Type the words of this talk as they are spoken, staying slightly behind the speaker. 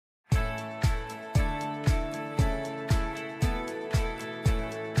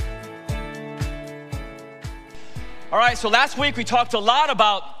All right, so last week we talked a lot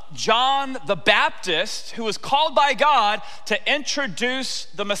about John the Baptist, who was called by God to introduce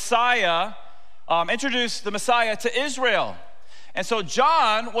the Messiah to Israel. And so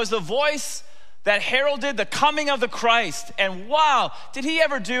John was the voice that heralded the coming of the Christ. And wow, did he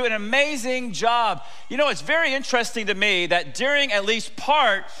ever do an amazing job. You know, it's very interesting to me that during at least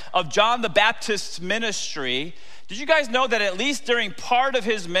part of John the Baptist's ministry, did you guys know that at least during part of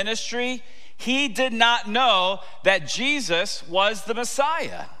his ministry, he did not know that Jesus was the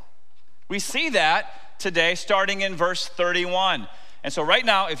Messiah? We see that today starting in verse 31. And so right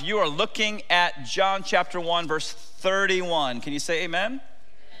now, if you are looking at John chapter 1, verse 31, can you say amen?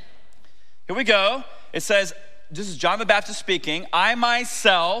 Here we go. It says, this is John the Baptist speaking, I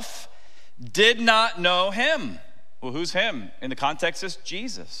myself did not know him. Well, who's him? In the context, it's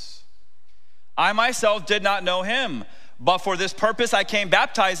Jesus. I myself did not know him, but for this purpose I came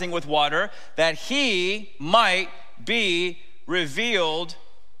baptizing with water, that he might be revealed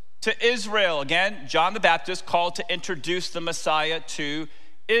to Israel. Again, John the Baptist called to introduce the Messiah to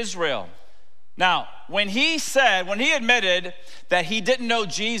Israel. Now, when he admitted that he didn't know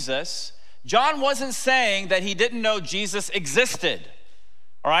Jesus, John wasn't saying that he didn't know Jesus existed.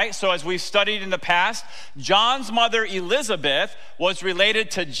 All right, so as we've studied in the past, John's mother Elizabeth was related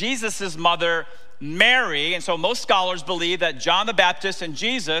to Jesus's mother Mary, and so most scholars believe that John the Baptist and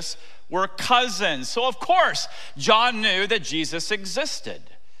Jesus were cousins. So of course, John knew that Jesus existed.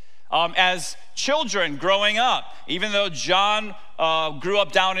 As children growing up, even though John grew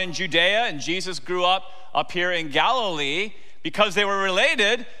up down in Judea and Jesus grew up here in Galilee, because they were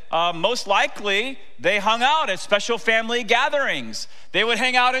related, most likely they hung out at special family gatherings. They would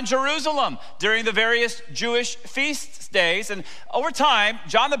hang out in Jerusalem during the various Jewish feast days. And over time,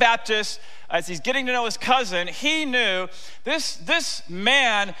 John the Baptist, as he's getting to know his cousin, he knew this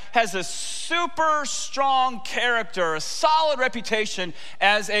man has a super strong character, a solid reputation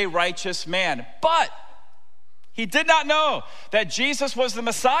as a righteous man. But he did not know that Jesus was the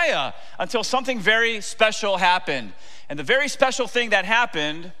Messiah until something very special happened. And the very special thing that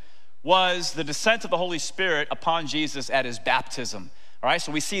happened was the descent of the Holy Spirit upon Jesus at his baptism. All right,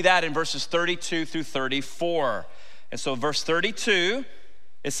 so we see that in verses 32 through 34. And so verse 32,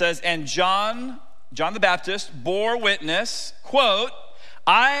 it says, and John the Baptist bore witness, quote,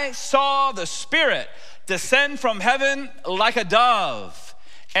 I saw the Spirit descend from heaven like a dove,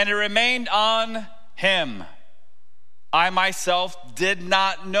 and it remained on him. I myself did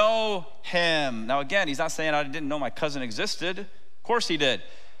not know him. Now again, he's not saying I didn't know my cousin existed. Of course he did.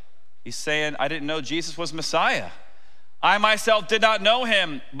 He's saying I didn't know Jesus was Messiah. I myself did not know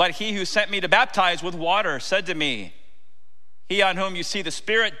him, but he who sent me to baptize with water said to me, he on whom you see the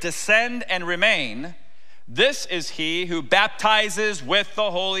Spirit descend and remain, this is he who baptizes with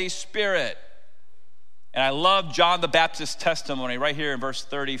the Holy Spirit. And I love John the Baptist's testimony right here in verse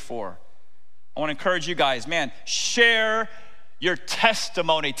 34. I want to encourage you guys, man, share your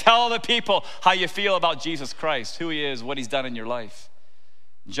testimony. Tell the people how you feel about Jesus Christ, who he is, what he's done in your life.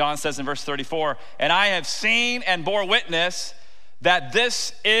 John says in verse 34, and I have seen and bore witness that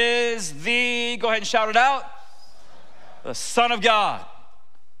this is go ahead and shout it out, the Son of God.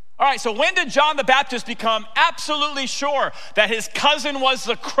 All right, so when did John the Baptist become absolutely sure that his cousin was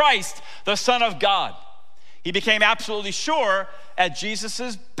the Christ, the Son of God? He became absolutely sure at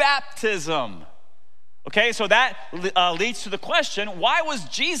Jesus's baptism. Okay, so that leads to the question, why was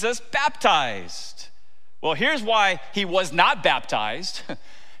Jesus baptized? Well, here's why he was not baptized.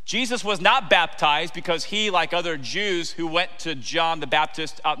 Jesus was not baptized because he, like other Jews who went to John the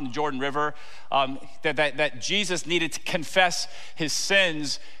Baptist out in the Jordan River, that Jesus needed to confess his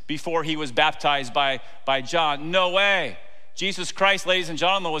sins before he was baptized by John. No way. Jesus Christ, ladies and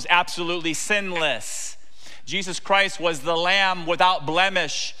gentlemen, was absolutely sinless. Jesus Christ was the Lamb without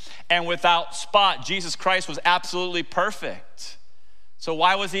blemish and without spot. Jesus Christ was absolutely perfect. So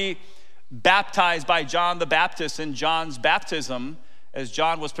why was he baptized by John the Baptist in John's baptism as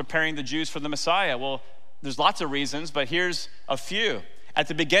John was preparing the Jews for the Messiah? Well, there's lots of reasons, but here's a few. At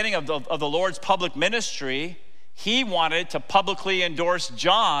the beginning of the Lord's public ministry, he wanted to publicly endorse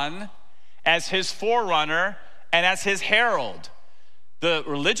John as his forerunner and as his herald. The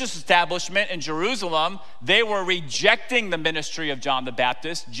religious establishment in Jerusalem, they were rejecting the ministry of John the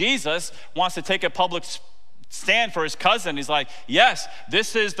Baptist. Jesus wants to take a public stand for his cousin. He's like, yes,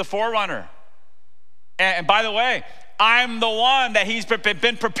 this is the forerunner. And by the way, I'm the one that he's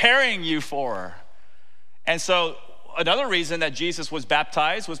been preparing you for. And so another reason that Jesus was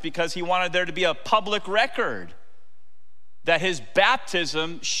baptized was because he wanted there to be a public record that his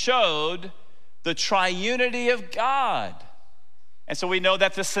baptism showed the triunity of God. And so we know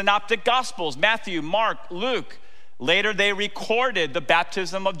that the synoptic gospels, Matthew, Mark, Luke, Later, they recorded the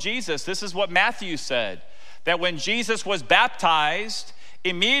baptism of Jesus. This is what Matthew said, that when Jesus was baptized,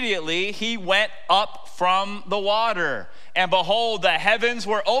 immediately he went up from the water. And behold, the heavens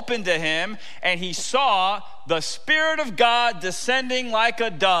were opened to him, and he saw the Spirit of God descending like a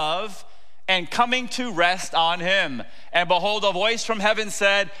dove and coming to rest on him. And behold, a voice from heaven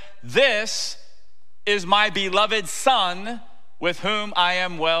said, "This is my beloved Son, with whom I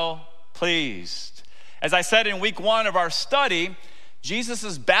am well pleased." As I said in week 1 of our study,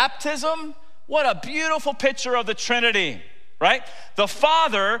 Jesus' baptism, what a beautiful picture of the Trinity, right? The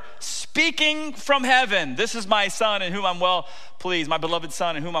Father speaking from heaven, "This is my Son in whom I'm well pleased, my beloved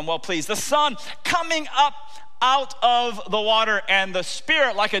Son in whom I'm well pleased." The Son coming up out of the water, and the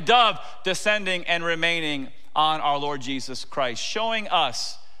Spirit like a dove descending and remaining on our Lord Jesus Christ, showing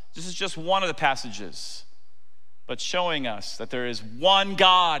us, this is just one of the passages, but showing us that there is one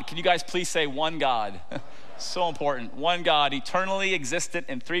God. Can you guys please say one God? So important. One God, eternally existent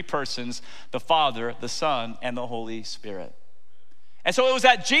in 3 persons, the Father, the Son, and the Holy Spirit. And so it was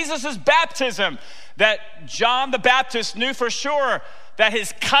at Jesus' baptism that John the Baptist knew for sure that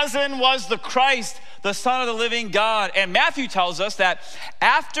his cousin was the Christ, the Son of the living God. And Matthew tells us that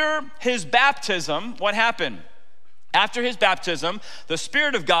after his baptism, what happened? After his baptism, the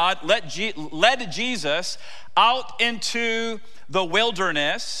Spirit of God led Jesus out into the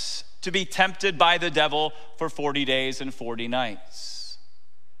wilderness to be tempted by the devil for 40 days and 40 nights.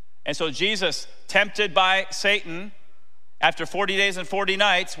 And so Jesus, tempted by Satan, after 40 days and 40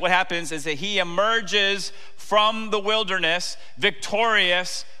 nights, what happens is that he emerges from the wilderness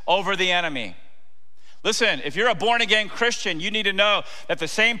victorious over the enemy. Listen, if you're a born-again Christian, you need to know that the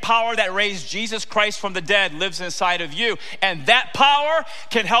same power that raised Jesus Christ from the dead lives inside of you, and that power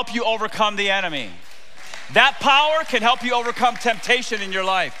can help you overcome the enemy. That power can help you overcome temptation in your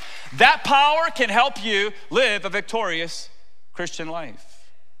life. That power can help you live a victorious Christian life.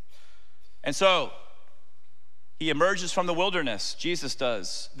 And so, he emerges from the wilderness, Jesus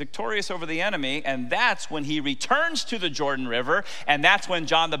does, victorious over the enemy, and that's when he returns to the Jordan River, and that's when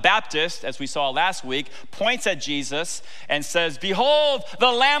John the Baptist, as we saw last week, points at Jesus and says, "Behold,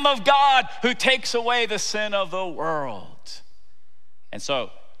 the Lamb of God who takes away the sin of the world." And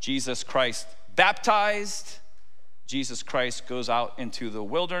so, Jesus Christ baptized, Jesus Christ goes out into the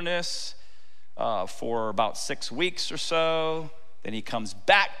wilderness for about 6 weeks or so, then he comes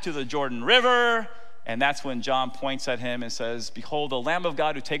back to the Jordan River, and that's when John points at him and says, "Behold, the Lamb of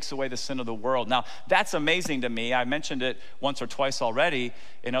God who takes away the sin of the world." Now, that's amazing to me. I mentioned it once or twice already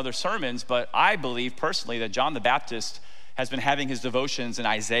in other sermons, but I believe personally that John the Baptist has been having his devotions in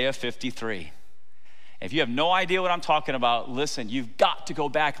Isaiah 53. If you have no idea what I'm talking about, listen, you've got to go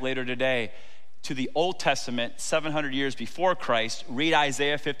back later today to the Old Testament, 700 years before Christ, read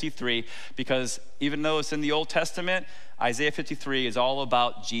Isaiah 53, because even though it's in the Old Testament, Isaiah 53 is all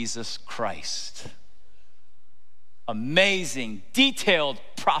about Jesus Christ. Amazing, detailed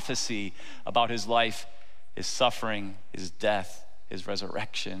prophecy about his life, his suffering, his death, his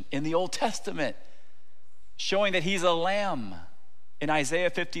resurrection in the Old Testament, showing that he's a lamb in Isaiah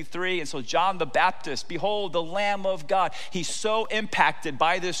 53. And so John the Baptist, "Behold, the Lamb of God." He's so impacted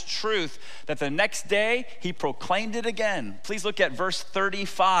by this truth that the next day he proclaimed it again. Please look at verse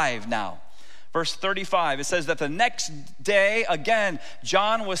 35 now. Verse 35, it says that the next day, again,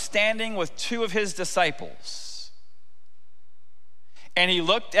 John was standing with 2 of his disciples. And he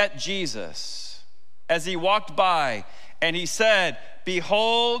looked at Jesus as he walked by, and he said,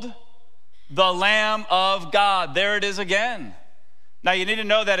 "Behold, the Lamb of God." There it is again. Now you need to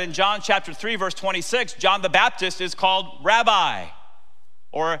know that in John chapter 3, verse 26, John the Baptist is called rabbi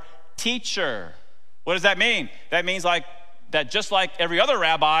or teacher. What does that mean? That means that just like every other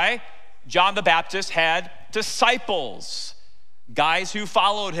rabbi, John the Baptist had disciples, guys who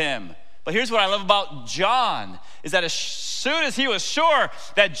followed him. But here's what I love about John, is that as soon as he was sure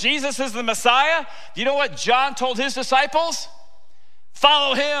that Jesus is the Messiah, do you know what John told his disciples?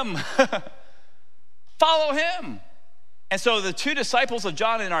 Follow him. Follow him. And so the 2 disciples of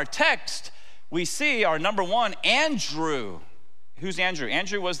John in our text, we see are number 1, Andrew. Who's Andrew?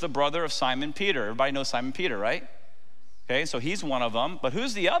 Andrew was the brother of Simon Peter. Everybody knows Simon Peter, right? Okay, so he's one of them. But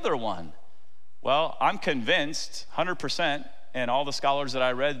who's the other one? Well, I'm convinced 100%, and all the scholars that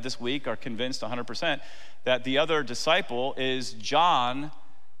I read this week are convinced 100%, that the other disciple is John,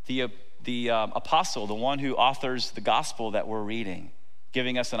 the apostle, the one who authors the gospel that we're reading,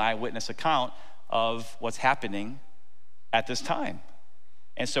 giving us an eyewitness account of what's happening at this time.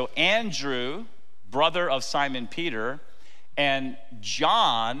 And so Andrew, brother of Simon Peter, and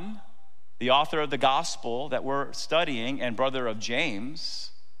John, the author of the gospel that we're studying, and brother of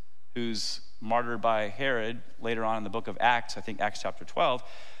James, who's martyred by Herod later on in the book of Acts, I think Acts chapter 12.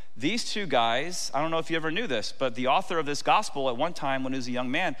 These two guys, I don't know if you ever knew this, but the author of this gospel at one time when he was a young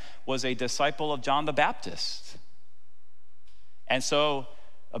man was a disciple of John the Baptist. And so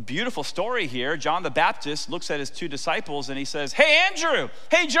a beautiful story here. John the Baptist looks at his two disciples and he says, hey, Andrew,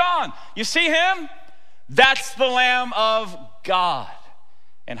 hey, John, you see him? That's the Lamb of God.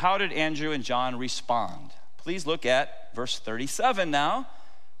 And how did Andrew and John respond? Please look at verse 37 now.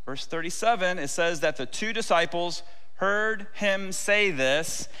 Verse 37, it says that the two disciples heard him say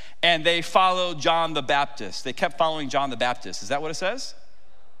this, and they followed John the Baptist. They kept following John the Baptist. Is that what it says?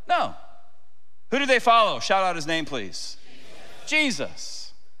 No. Who did they follow? Shout out his name, please.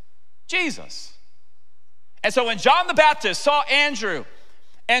 Jesus. Jesus. And so when John the Baptist saw Andrew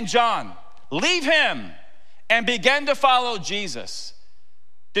and John leave him and begin to follow Jesus,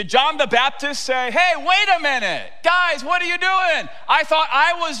 did John the Baptist say, hey, wait a minute, guys, what are you doing? I thought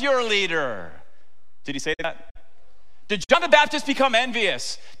I was your leader. Did he say that? Did John the Baptist become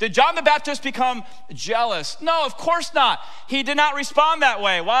envious? Did John the Baptist become jealous? No, of course not. He did not respond that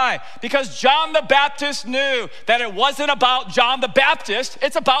way. Why? Because John the Baptist knew that it wasn't about John the Baptist,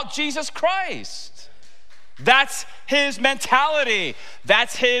 it's about Jesus Christ. That's his mentality.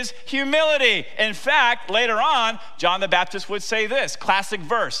 That's his humility. In fact, later on, John the Baptist would say this, classic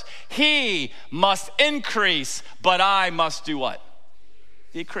verse, he must increase, but I must do what?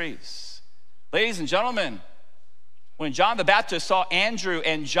 Decrease. Ladies and gentlemen, when John the Baptist saw Andrew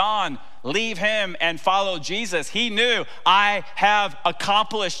and John leave him and follow Jesus, he knew, I have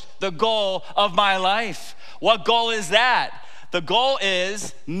accomplished the goal of my life. What goal is that? The goal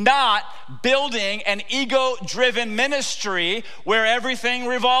is not building an ego-driven ministry where everything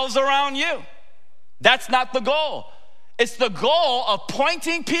revolves around you. That's not the goal. It's the goal of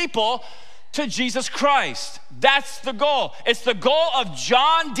pointing people to Jesus Christ. That's the goal. It's the goal of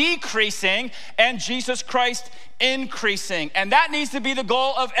John decreasing and Jesus Christ increasing. And that needs to be the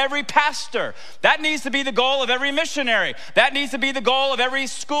goal of every pastor. That needs to be the goal of every missionary. That needs to be the goal of every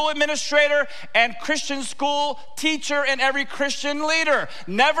school administrator and Christian school teacher and every Christian leader.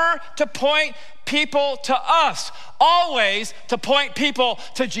 Never to point people to us, always to point people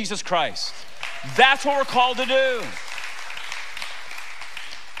to Jesus Christ. That's what we're called to do.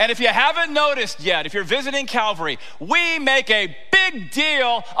 And if you haven't noticed yet, if you're visiting Calvary, we make a big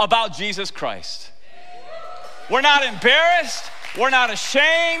deal about Jesus Christ. We're not embarrassed. We're not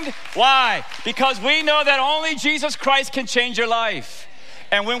ashamed. Why? Because we know that only Jesus Christ can change your life.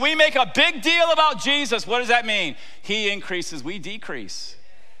 And when we make a big deal about Jesus, what does that mean? He increases, we decrease.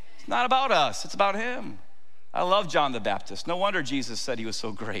 It's not about us, it's about him. I love John the Baptist. No wonder Jesus said he was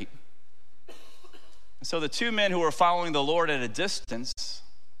so great. And so the two men who were following the Lord at a distance,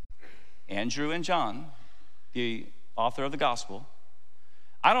 Andrew and John, the author of the gospel,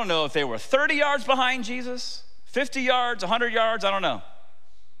 I don't know if they were 30 yards behind Jesus, 50 yards, 100 yards, I don't know.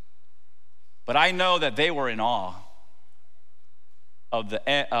 But I know that they were in awe of the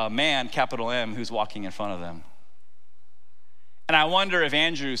man, capital M, who's walking in front of them. And I wonder if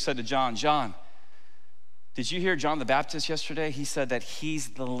Andrew said to John, John, did you hear John the Baptist yesterday? He said that he's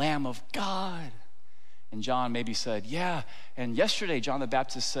the Lamb of God. And John maybe said, yeah. And yesterday, John the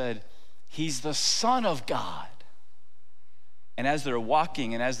Baptist said, he's the Son of God. And as they're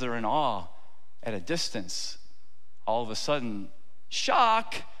walking and as they're in awe at a distance, all of a sudden,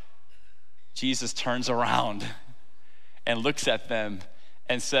 shock, Jesus turns around and looks at them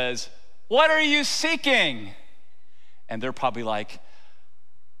and says, what are you seeking? And they're probably like,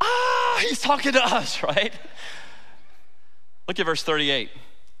 he's talking to us, right? Look at verse 38.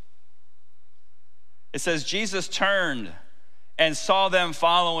 It says, Jesus turned and saw them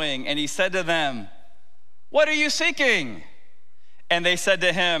following, and he said to them, what are you seeking? And they said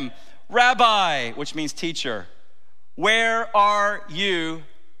to him, Rabbi, which means teacher, where are you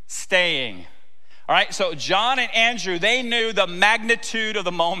staying? All right, so John and Andrew, they knew the magnitude of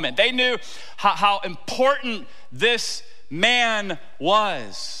the moment. They knew how important this man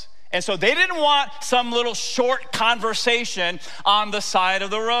was. And so they didn't want some little short conversation on the side of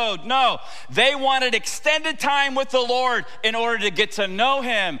the road. No, they wanted extended time with the Lord in order to get to know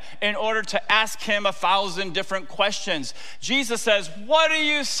him, in order to ask him 1,000 different questions. Jesus says, what are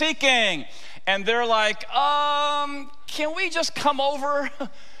you seeking? And they're like, can we just come over?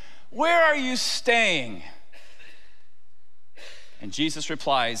 Where are you staying? And Jesus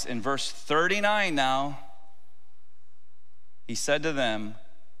replies in verse 39 now, he said to them,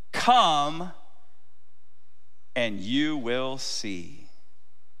 come and you will see.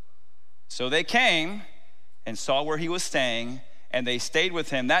 So they came and saw where he was staying, and they stayed with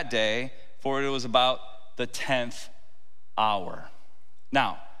him that day, for it was about the 10th hour.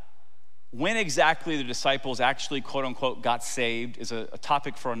 Now, When exactly the disciples actually, quote unquote, got saved is a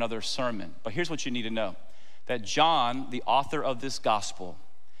topic for another sermon. But here's what you need to know, that John, the author of this gospel,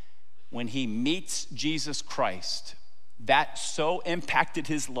 when he meets Jesus Christ, that so impacted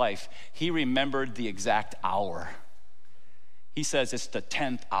his life, he remembered the exact hour. He says it's the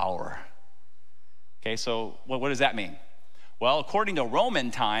 10th hour. Okay, so what does that mean? Well, according to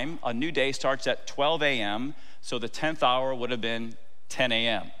Roman time, a new day starts at 12 a.m., so the 10th hour would have been 10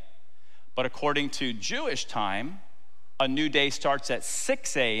 a.m. But according to Jewish time, a new day starts at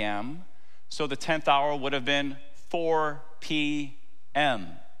 6 a.m., so the 10th hour would have been 4 p.m.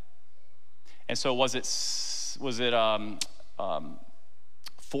 And so was it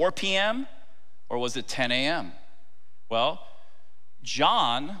 4 p.m. or was it 10 a.m.? Well,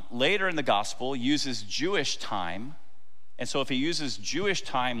 John, later in the gospel, uses Jewish time. And so if he uses Jewish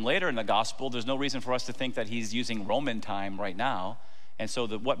time later in the gospel, there's no reason for us to think that he's using Roman time right now. And so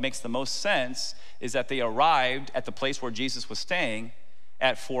what makes the most sense is that they arrived at the place where Jesus was staying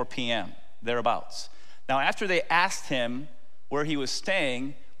at 4 p.m., thereabouts. Now, after they asked him where he was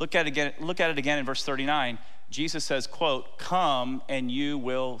staying, look at it again in verse 39. Jesus says, quote, "Come and you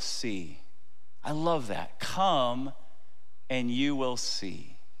will see." I love that. Come and you will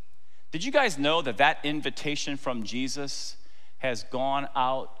see. Did you guys know that invitation from Jesus has gone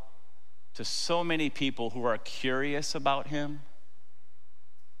out to so many people who are curious about him?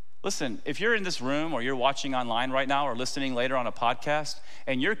 Listen, if you're in this room or you're watching online right now or listening later on a podcast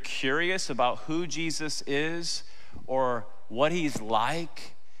and you're curious about who Jesus is or what he's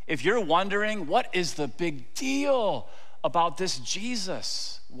like, if you're wondering what is the big deal about this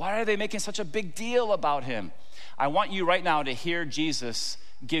Jesus, why are they making such a big deal about him? I want you right now to hear Jesus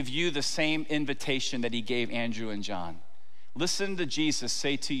give you the same invitation that he gave Andrew and John. Listen to Jesus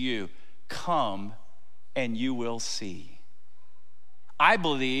say to you, "Come and you will see." I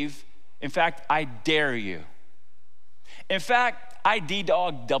believe, in fact, I dare you. In fact, I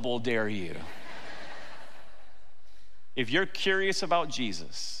D-dog double dare you. If you're curious about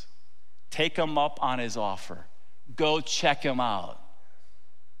Jesus, take him up on his offer. Go check him out.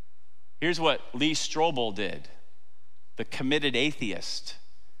 Here's what Lee Strobel did, the committed atheist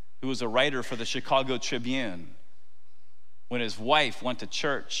who was a writer for the Chicago Tribune. When his wife went to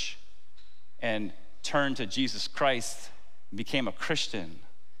church and turned to Jesus Christ and became a Christian,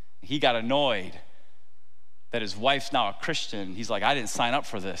 he got annoyed that his wife's now a Christian. He's like, I didn't sign up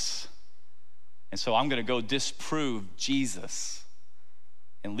for this. And so I'm gonna go disprove Jesus.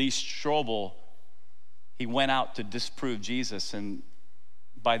 And Lee Strobel, he went out to disprove Jesus. And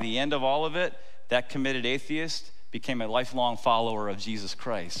by the end of all of it, that committed atheist became a lifelong follower of Jesus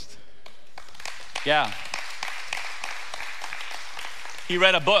Christ. Yeah. He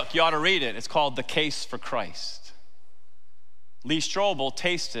read a book, you ought to read it. It's called The Case for Christ. Lee Strobel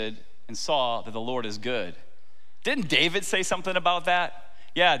tasted and saw that the Lord is good. Didn't David say something about that?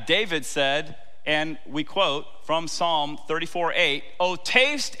 Yeah, David said, and we quote from Psalm 34:8, "Oh,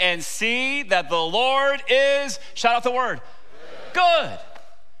 taste and see that the Lord is," shout out the word, good.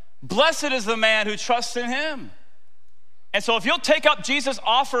 Blessed is the man who trusts in him. And so if you'll take up Jesus'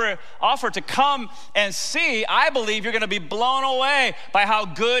 offer to come and see, I believe you're gonna be blown away by how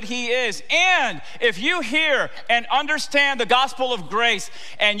good he is. And if you hear and understand the gospel of grace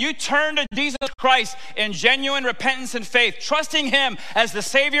and you turn to Jesus Christ in genuine repentance and faith, trusting him as the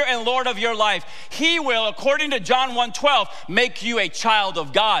Savior and Lord of your life, he will, according to John 1:12, make you a child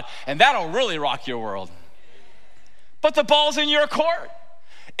of God. And that'll really rock your world. But the ball's in your court.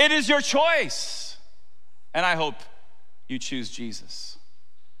 It is your choice. And I hope you choose Jesus.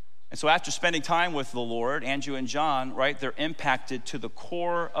 And so after spending time with the Lord, Andrew and John, right, they're impacted to the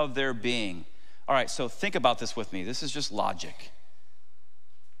core of their being. All right, so think about this with me. This is just logic.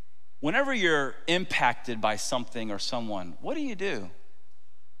 Whenever you're impacted by something or someone, what do?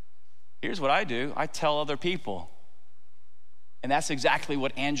 Here's what I do. I tell other people. And that's exactly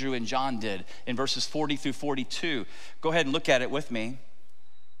what Andrew and John did in verses 40 through 42. Go ahead and look at it with me.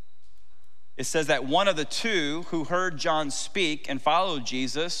 It says that one of the two who heard John speak and followed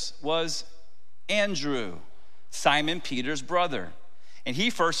Jesus was Andrew, Simon Peter's brother. And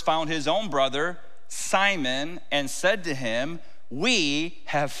he first found his own brother, Simon, and said to him, "We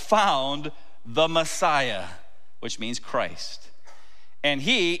have found the Messiah," which means Christ. And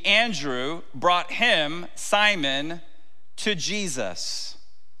he, Andrew, brought him, Simon, to Jesus.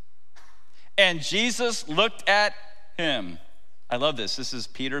 And Jesus looked at him. I love this. This is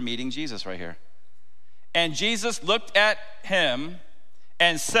Peter meeting Jesus right here. And Jesus looked at him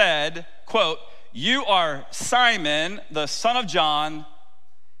and said, quote, "You are Simon, the son of John.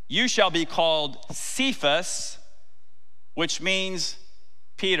 You shall be called Cephas," which means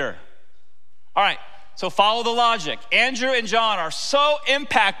Peter. All right, so follow the logic. Andrew and John are so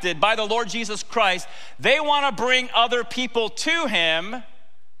impacted by the Lord Jesus Christ, they want to bring other people to him,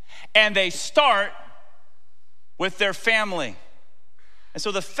 and they start with their family. And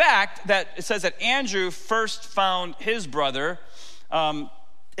so the fact that it says that Andrew first found his brother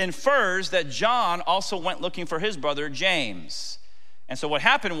infers that John also went looking for his brother James. And so what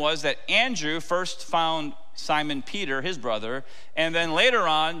happened was that Andrew first found Simon Peter, his brother, and then later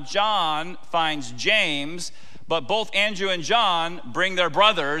on, John finds James, but both Andrew and John bring their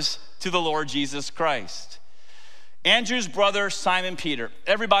brothers to the Lord Jesus Christ. Andrew's brother, Simon Peter.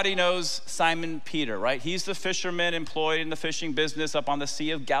 Everybody knows Simon Peter, right? He's the fisherman employed in the fishing business up on the Sea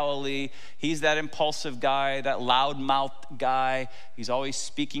of Galilee. He's that impulsive guy, that loudmouthed guy. He's always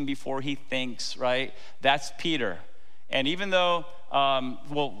speaking before he thinks, right? That's Peter. And even though,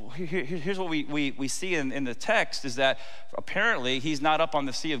 here's what we see in the text is that apparently he's not up on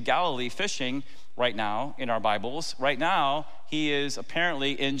the Sea of Galilee fishing right now in our Bibles. Right now, he is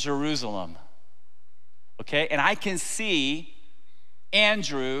apparently in Jerusalem. Okay, and I can see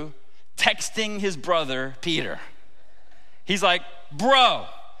Andrew texting his brother Peter. He's like, bro,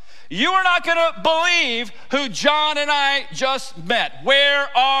 you are not gonna believe who John and I just met. Where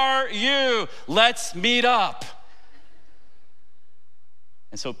are you? Let's meet up.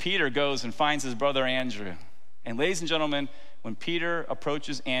 And so Peter goes and finds his brother Andrew. And ladies and gentlemen, when Peter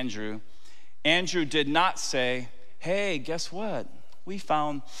approaches Andrew, Andrew did not say, hey, guess what? We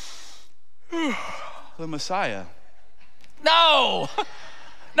found the Messiah. No,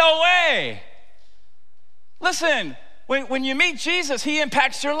 no way. Listen, when you meet Jesus, he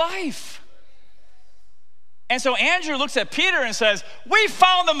impacts your life. And so Andrew looks at Peter and says, we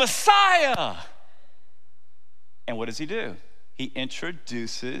found the Messiah. And what does he do? He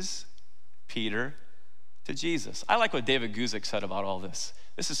introduces Peter to Jesus. I like what David Guzik said about all this.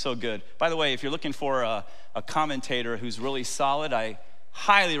 This is so good. By the way, if you're looking for a commentator who's really solid, I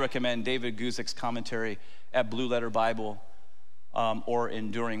highly recommend David Guzik's commentary at Blue Letter Bible or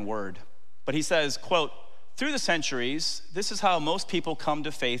Enduring Word. But he says, quote, through the centuries, this is how most people come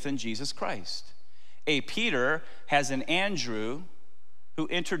to faith in Jesus Christ. A Peter has an Andrew who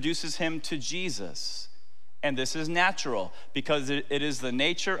introduces him to Jesus. And this is natural because it is the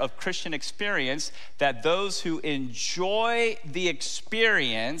nature of Christian experience that those who enjoy the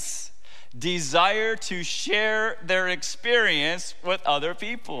experience desire to share their experience with other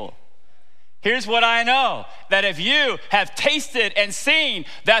people. Here's what I know, that if you have tasted and seen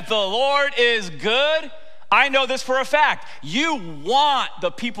that the Lord is good, I know this for a fact. You want the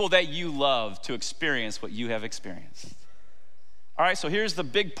people that you love to experience what you have experienced. All right, so here's the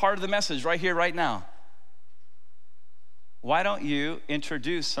big part of the message right here, right now. Why don't you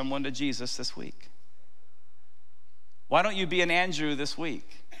introduce someone to Jesus this week? Why don't you be an Andrew this week?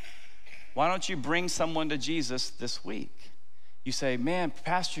 Why don't you bring someone to Jesus this week? You say, man,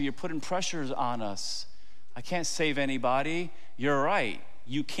 Pastor, you're putting pressures on us. I can't save anybody. You're right.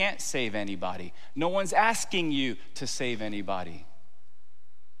 You can't save anybody. No one's asking you to save anybody.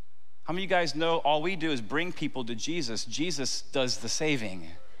 How many of you guys know all we do is bring people to Jesus? Jesus does the saving.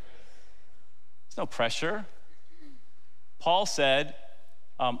 There's no pressure. Paul said,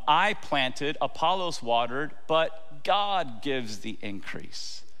 I planted, Apollos watered, but God gives the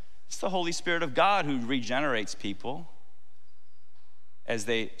increase. It's the Holy Spirit of God who regenerates people as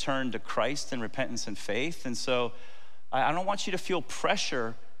they turn to Christ in repentance and faith. And so I don't want you to feel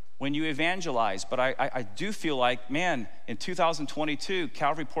pressure when you evangelize, but I do feel like, man, in 2022,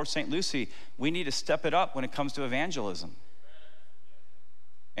 Calvary Port St. Lucie, we need to step it up when it comes to evangelism.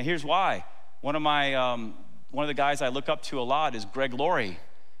 And here's why. One of the guys I look up to a lot is Greg Laurie.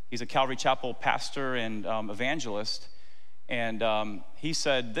 He's a Calvary Chapel pastor and evangelist. And he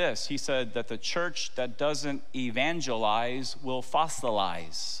said this. He said that the church that doesn't evangelize will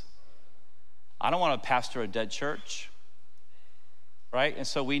fossilize. I don't want to pastor a dead church, right? And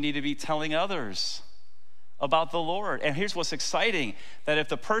so we need to be telling others about the Lord. And here's what's exciting, that if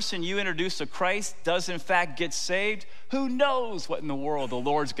the person you introduce to Christ does in fact get saved, who knows what in the world the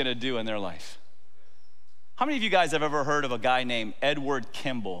Lord's going to do in their life? How many of you guys have ever heard of a guy named Edward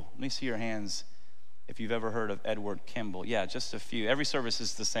Kimball? Let me see your hands if you've ever heard of Edward Kimball. Yeah, just a few. Every service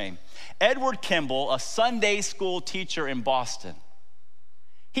is the same. Edward Kimball, a Sunday school teacher in Boston.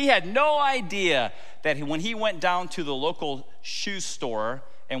 He had no idea that when he went down to the local shoe store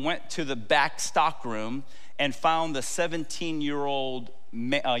and went to the back stock room and found the 17-year-old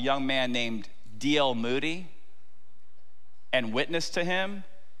young man named D.L. Moody and witnessed to him,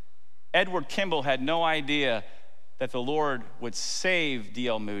 Edward Kimball had no idea that the Lord would save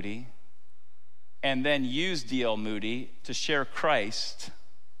D.L. Moody and then use D.L. Moody to share Christ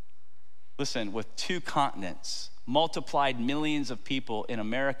listen, with 2 continents, multiplied millions of people in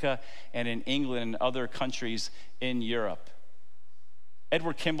America and in England and other countries in Europe.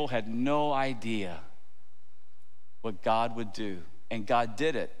 Edward Kimball had no idea what God would do, and God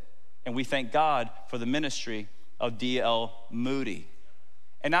did it. And we thank God for the ministry of D.L. Moody.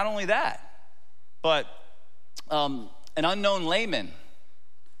 And not only that, but an unknown layman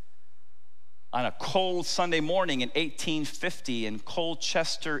on a cold Sunday morning in 1850 in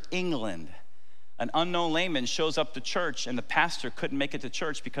Colchester, England, an unknown layman shows up to church, and the pastor couldn't make it to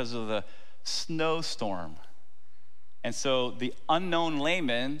church because of the snowstorm. And so the unknown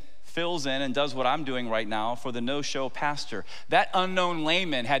layman fills in and does what I'm doing right now for the no-show pastor. That unknown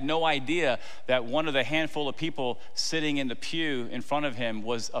layman had no idea that one of the handful of people sitting in the pew in front of him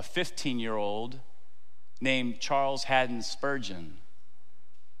was a 15-year-old named Charles Haddon Spurgeon.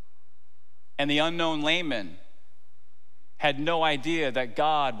 And the unknown layman had no idea that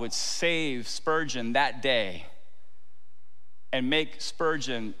God would save Spurgeon that day and make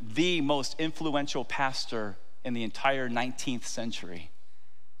Spurgeon the most influential pastor in the entire 19th century.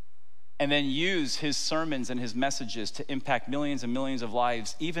 And then use his sermons and his messages to impact millions and millions of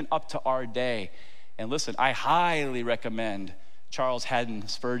lives, even up to our day. And listen, I highly recommend Charles Haddon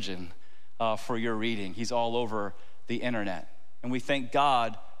Spurgeon for your reading. He's all over the internet. And we thank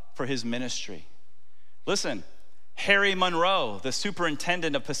God for his ministry. Listen, Harry Monroe, the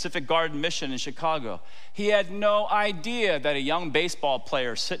superintendent of Pacific Garden Mission in Chicago, he had no idea that a young baseball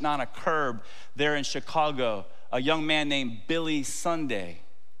player sitting on a curb there in Chicago, a young man named Billy Sunday.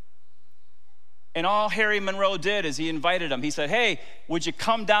 And all Harry Monroe did is he invited him. He said, hey, would you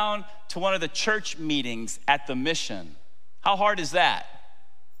come down to one of the church meetings at the mission? How hard is that?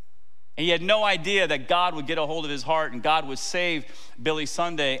 And he had no idea that God would get a hold of his heart and God would save Billy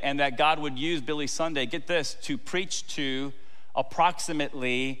Sunday, and that God would use Billy Sunday, get this, to preach to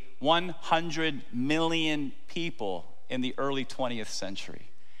approximately 100 million people in the early 20th century.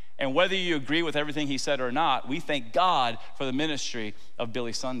 And whether you agree with everything he said or not, we thank God for the ministry of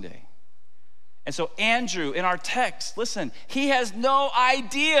Billy Sunday. And so Andrew, in our text, listen, he has no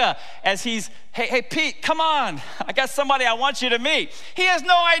idea as he's, hey, Pete, come on. I got somebody I want you to meet. He has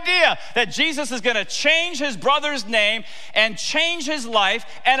no idea that Jesus is going to change his brother's name and change his life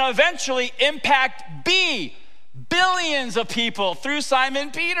and eventually impact billions of people through Simon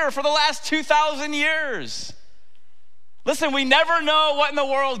Peter for the last 2,000 years. Listen, we never know what in the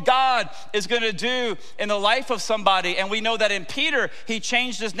world God is going to do in the life of somebody. And we know that in Peter, he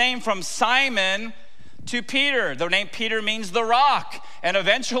changed his name from Simon to Peter. The name Peter means the rock. And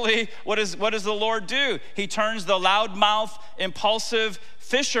eventually, what does the Lord do? He turns the loudmouth, impulsive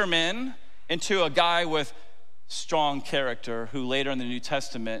fisherman into a guy with strong character who later in the New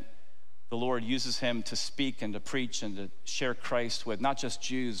Testament, the Lord uses him to speak and to preach and to share Christ with not just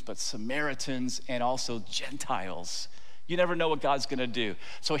Jews, but Samaritans and also Gentiles. You never know what God's gonna do.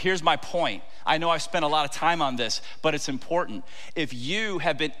 So here's my point. I know I've spent a lot of time on this, but it's important. If you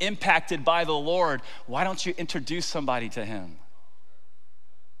have been impacted by the Lord, why don't you introduce somebody to him?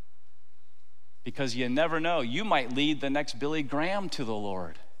 Because you never know. You might lead the next Billy Graham to the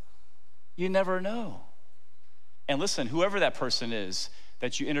Lord. You never know. And listen, whoever that person is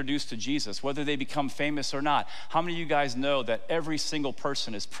that you introduce to Jesus, whether they become famous or not, how many of you guys know that every single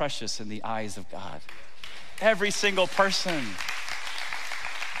person is precious in the eyes of God? Every single person.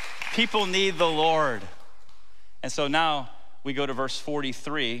 People need the Lord. And so now we go to verse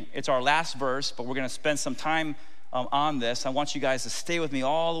 43. It's our last verse, but we're going to spend some time on this. I want you guys to stay with me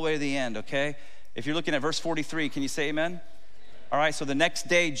all the way to the end, okay? If you're looking at verse 43, can you say amen? All right, so the next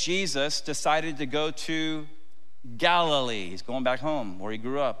day, Jesus decided to go to Galilee. He's going back home where he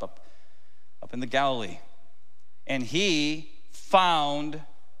grew up in the Galilee. And he found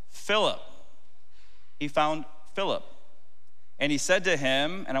Philip. He found Philip. And he said to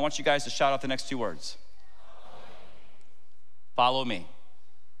him, and I want you guys to shout out the next two words. Follow me.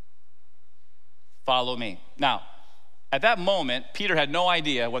 Follow me. Now, at that moment, Peter had no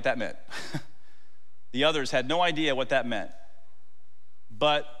idea what that meant. The others had no idea what that meant.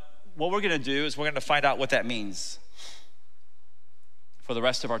 But what we're gonna do is we're gonna find out what that means for the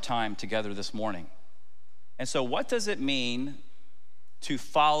rest of our time together this morning. And so what does it mean to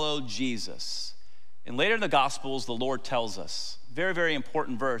follow Jesus? And later in the Gospels, the Lord tells us, very, very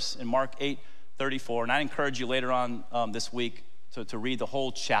important verse in Mark 8:34, and I encourage you later on this week to read the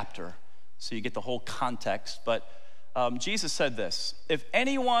whole chapter so you get the whole context. But Jesus said this, if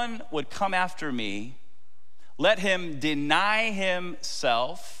anyone would come after me, let him deny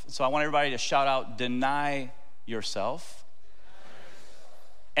himself. So I want everybody to shout out, deny yourself.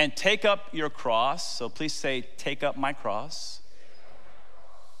 And take up your cross. So please say, take up my cross.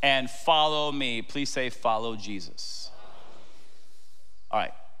 and follow me. Please say, follow Jesus. All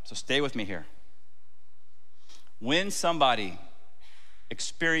right, so stay with me here. When somebody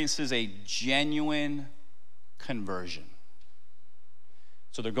experiences a genuine conversion,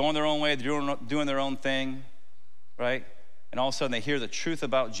 so they're going their own way, they're doing their own thing, right? And all of a sudden they hear the truth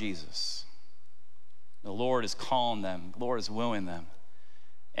about Jesus. The Lord is calling them. The Lord is wooing them.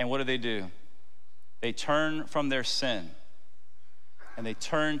 And what do? They turn from their sin and they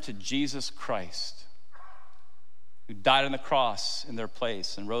turn to Jesus Christ, who died on the cross in their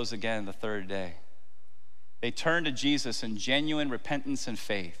place and rose again the third day. They turn to Jesus in genuine repentance and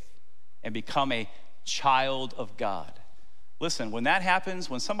faith and become a child of God. Listen, when that happens,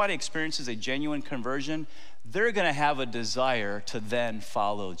 when somebody experiences a genuine conversion, they're going to have a desire to then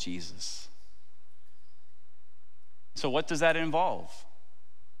follow Jesus. So what does that involve?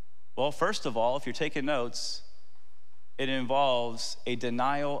 Well, first of all, if you're taking notes, it involves a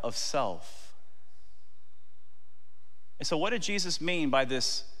denial of self. And so what did Jesus mean by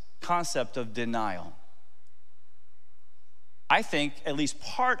this concept of denial? I think at least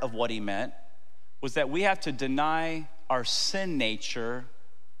part of what he meant was that we have to deny our sin nature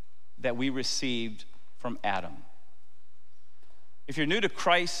that we received from Adam. If you're new to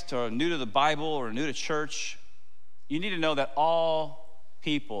Christ or new to the Bible or new to church, you need to know that all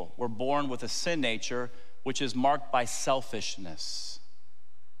people were born with a sin nature which is marked by selfishness.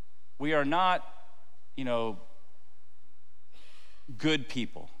 We are not, good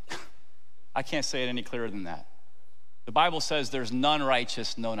people. I can't say it any clearer than that. The Bible says there's none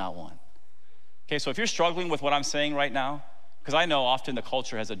righteous, no, not one. Okay, so if you're struggling with what I'm saying right now, because I know often the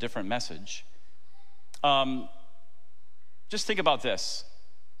culture has a different message, just think about this.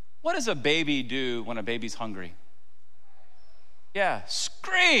 What does a baby do when a baby's hungry? Yeah,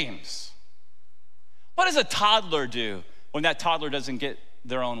 screams. What does a toddler do when that toddler doesn't get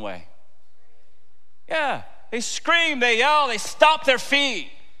their own way? Yeah, they scream, they yell, they stomp their feet,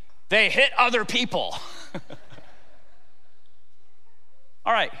 they hit other people.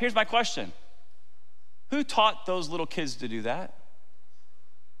 All right, here's my question. Who taught those little kids to do that?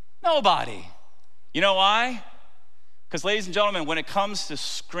 Nobody. You know why? Because, ladies and gentlemen, when it comes to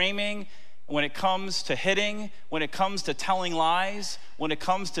screaming, when it comes to hitting, when it comes to telling lies, when it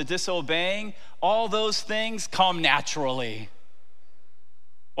comes to disobeying, all those things come naturally.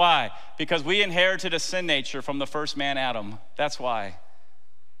 Why? Because we inherited a sin nature from the first man, Adam. That's why.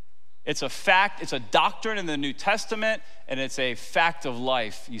 It's a fact, it's a doctrine in the New Testament, and it's a fact of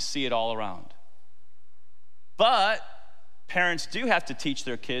life. You see it all around. But parents do have to teach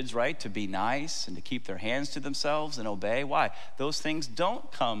their kids, right, to be nice and to keep their hands to themselves and obey. Why? Those things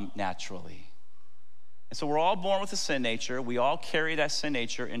don't come naturally. And so we're all born with a sin nature. We all carry that sin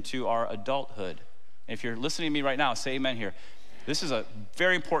nature into our adulthood. And if you're listening to me right now, say amen here. This is a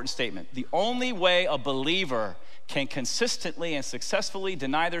very important statement. The only way a believer can consistently and successfully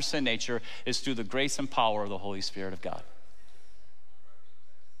deny their sin nature is through the grace and power of the Holy Spirit of God.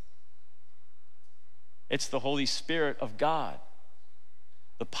 It's the Holy Spirit of God,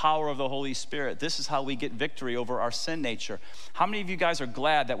 the power of the Holy Spirit. This is how we get victory over our sin nature. How many of you guys are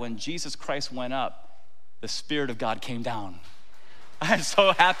glad that when Jesus Christ went up, the Spirit of God came down? I'm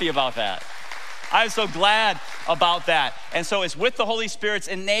so happy about that. I'm so glad about that. And so it's with the Holy Spirit's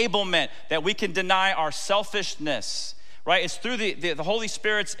enablement that we can deny our selfishness, right? It's through the Holy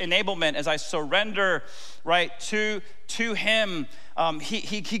Spirit's enablement as I surrender, right, to Him.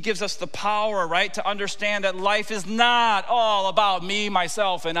 He gives us the power, right, to understand that life is not all about me,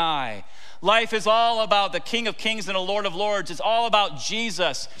 myself, and I. Life is all about the King of Kings and the Lord of Lords. It's all about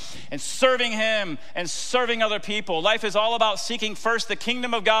Jesus and serving Him and serving other people. Life is all about seeking first the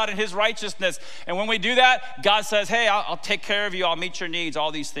kingdom of God and His righteousness. And when we do that, God says, hey, I'll take care of you. I'll meet your needs.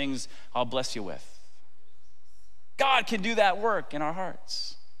 All these things I'll bless you with. God can do that work in our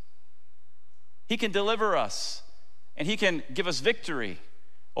hearts. He can deliver us, and He can give us victory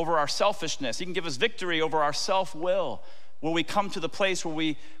over our selfishness. He can give us victory over our self-will, where we come to the place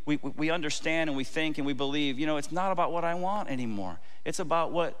where we understand and we think and we believe, it's not about what I want anymore. It's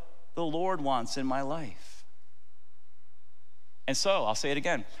about what the Lord wants in my life. And so, I'll say it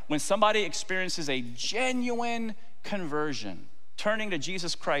again. When somebody experiences a genuine conversion, turning to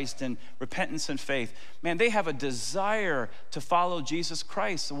Jesus Christ in repentance and faith, man, they have a desire to follow Jesus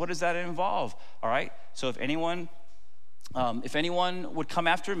Christ. So what does that involve? All right, so if anyone would come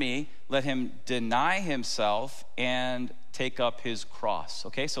after me, let him deny himself and take up his cross.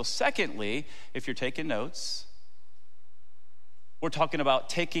 Okay, so secondly, if you're taking notes, we're talking about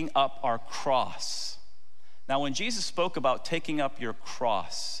taking up our cross. Now, when Jesus spoke about taking up your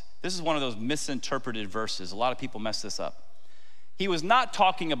cross, this is one of those misinterpreted verses. A lot of people mess this up. he was not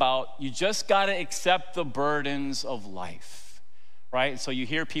talking about you just got to accept the burdens of life, right? So you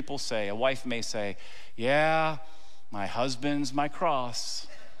hear people say, a wife may say, yeah, my husband's my cross.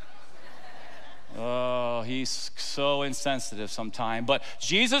 Oh, he's so insensitive sometimes, but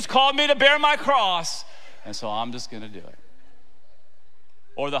Jesus called me to bear my cross, and so I'm just gonna do it.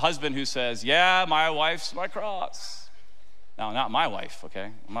 Or the husband who says, yeah, my wife's my cross. Now, not my wife, okay?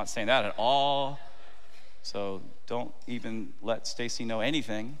 I'm not saying that at all. So don't even let Stacy know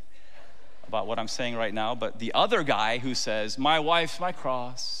anything about what I'm saying right now. But the other guy who says, my wife's my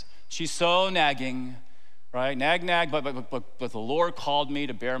cross, she's so nagging, right? Nag, but the Lord called me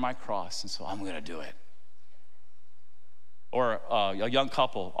to bear my cross, and so I'm gonna do it. Or a young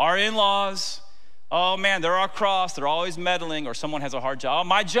couple, our in-laws, oh man, they're our cross, they're always meddling, or someone has a hard job. Oh,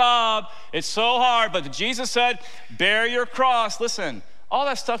 my job, it's so hard, but Jesus said, bear your cross. Listen, all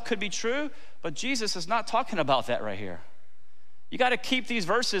that stuff could be true, but Jesus is not talking about that right here. You got to keep these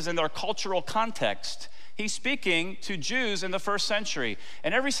verses in their cultural context. He's speaking to Jews in the first century,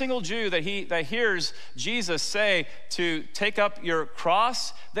 and every single Jew that hears Jesus say to take up your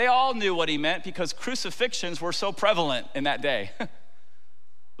cross, they all knew what he meant because crucifixions were so prevalent in that day.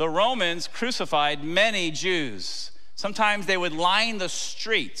 The Romans crucified many Jews. Sometimes they would line the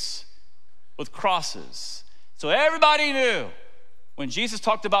streets with crosses. So everybody knew when Jesus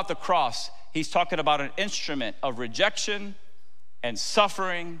talked about the cross, he's talking about an instrument of rejection and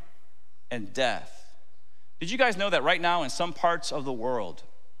suffering and death. Did you guys know that right now in some parts of the world,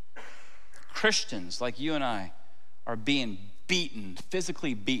 Christians like you and I are being beaten,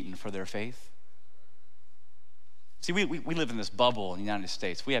 physically beaten for their faith? See, we live in this bubble in the United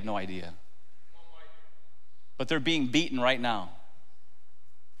States. We have no idea. But they're being beaten right now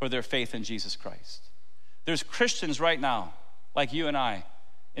for their faith in Jesus Christ. There's Christians right now, like you and I,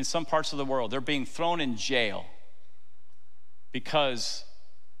 in some parts of the world. They're being thrown in jail because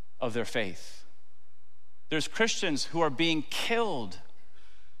of their faith. There's Christians who are being killed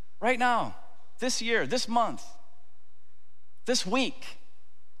right now, this year, this month, this week.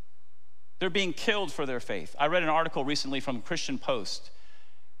 They're being killed for their faith. I read an article recently from Christian Post,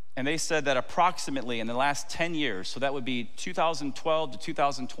 and they said that approximately in the last 10 years, so that would be 2012 to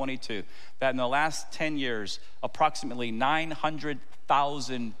 2022, that in the last 10 years, approximately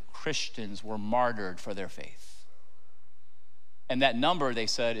 900,000 Christians were martyred for their faith. And that number, they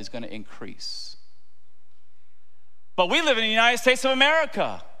said, is going to increase. But we live in the United States of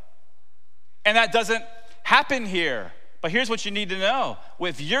America, and that doesn't happen here. But here's what you need to know.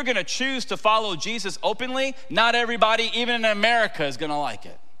 If you're gonna choose to follow Jesus openly, not everybody, even in America, is gonna like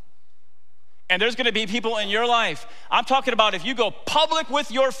it. And there's gonna be people in your life, I'm talking about if you go public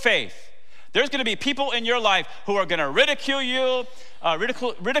with your faith, there's gonna be people in your life who are gonna ridicule you,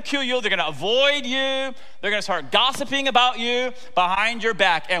 they're gonna avoid you, they're gonna start gossiping about you behind your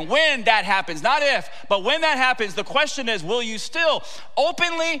back. And when that happens, not if, but when that happens, the question is, will you still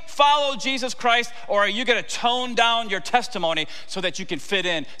openly follow Jesus Christ, or are you gonna tone down your testimony so that you can fit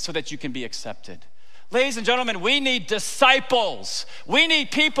in, so that you can be accepted? Ladies and gentlemen, we need disciples. We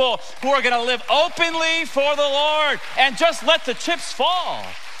need people who are gonna live openly for the Lord and just let the chips fall.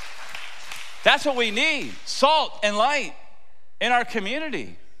 That's what we need, salt and light in our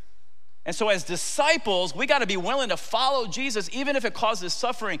community. And so as disciples, we gotta be willing to follow Jesus even if it causes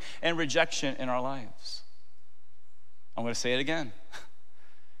suffering and rejection in our lives. I'm gonna say it again.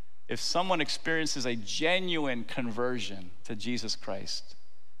 If someone experiences a genuine conversion to Jesus Christ,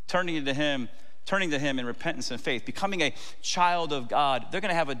 turning to him in repentance and faith, becoming a child of God, they're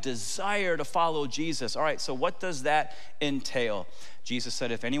gonna have a desire to follow Jesus. All right, so what does that entail? Jesus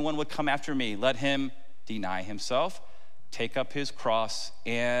said, if anyone would come after me, let him deny himself, take up his cross,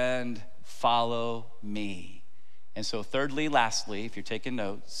 and follow me. And so thirdly, lastly, if you're taking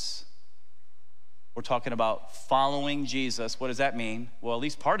notes, we're talking about following Jesus. What does that mean? Well, at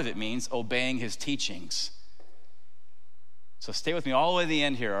least part of it means obeying his teachings. So stay with me all the way to the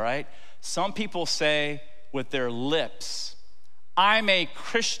end here, all right? Some people say with their lips, I'm a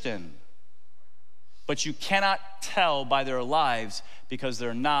Christian, but you cannot tell by their lives because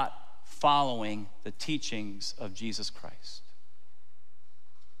they're not following the teachings of Jesus Christ.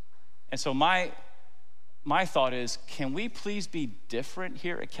 And so my thought is, can we please be different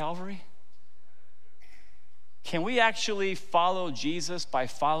here at Calvary? Can we actually follow Jesus by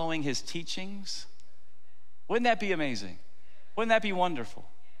following his teachings? Wouldn't that be amazing? Wouldn't that be wonderful?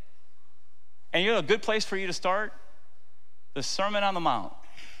 And you know a good place for you to start? The Sermon on the Mount.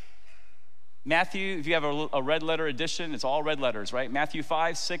 Matthew, if you have a red letter edition, it's all red letters, right? Matthew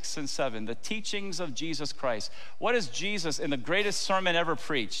 5, 6, and 7, the teachings of Jesus Christ. What is Jesus in the greatest sermon ever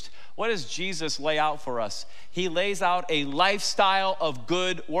preached? what does Jesus lay out for us? He lays out a lifestyle of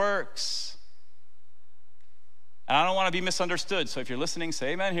good works. And I don't want to be misunderstood, so if you're listening,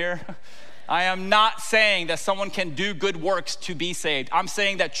 say amen here. I am not saying that someone can do good works to be saved. I'm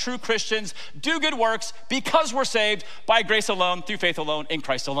saying that true Christians do good works because we're saved by grace alone, through faith alone, in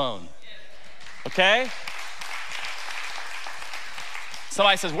Christ alone. Okay?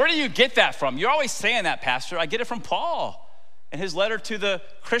 Somebody says, where do you get that from? You're always saying that, Pastor. I get it from Paul in his letter to the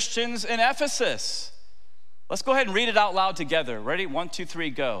Christians in Ephesus. Let's go ahead and read it out loud together. Ready? 1, 2, 3,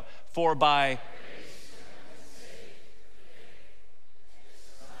 go. For by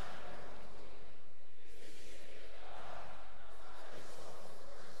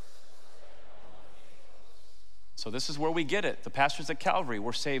So this is where we get it. The pastors at Calvary,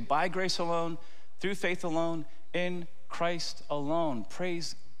 we're saved by grace alone, through faith alone, in Christ alone.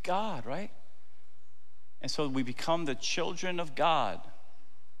 Praise God, right? And so we become the children of God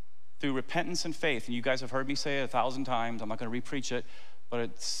through repentance and faith. And you guys have heard me say it 1,000 times. I'm not going to repreach it, but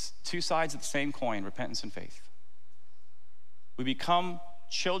it's two sides of the same coin, repentance and faith. We become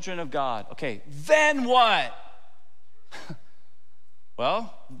children of God. Okay, then what?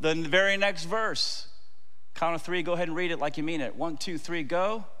 Well, the very next verse. Count of 3, go ahead and read it like you mean it. 1, 2, 3,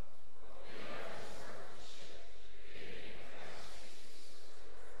 go.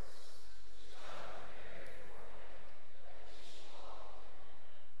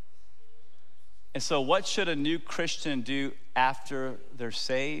 And so what should a new Christian do after they're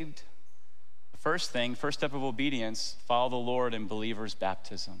saved? The first step of obedience, follow the Lord in believer's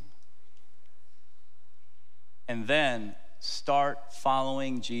baptism. And then start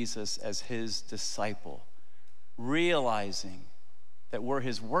following Jesus as his disciple, realizing that we're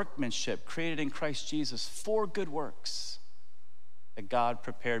his workmanship created in Christ Jesus for good works that God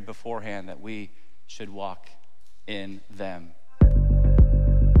prepared beforehand that we should walk in them.